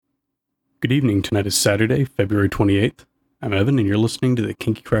Good evening. Tonight is Saturday, February 28th. I'm Evan, and you're listening to the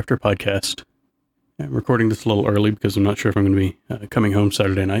Kinky Crafter Podcast. I'm recording this a little early because I'm not sure if I'm going to be coming home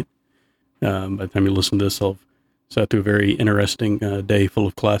Saturday night. By the time you listen to this, I'll sat through a very interesting day full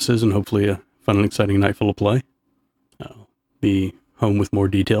of classes and hopefully a fun and exciting night full of play. I'll be home with more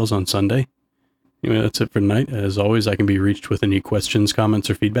details on Sunday. Anyway, that's it for tonight. As always, I can be reached with any questions, comments,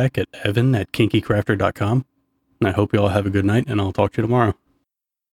 or feedback at evan@kinkycrafter.com. And I hope you all have a good night, and I'll talk to you tomorrow.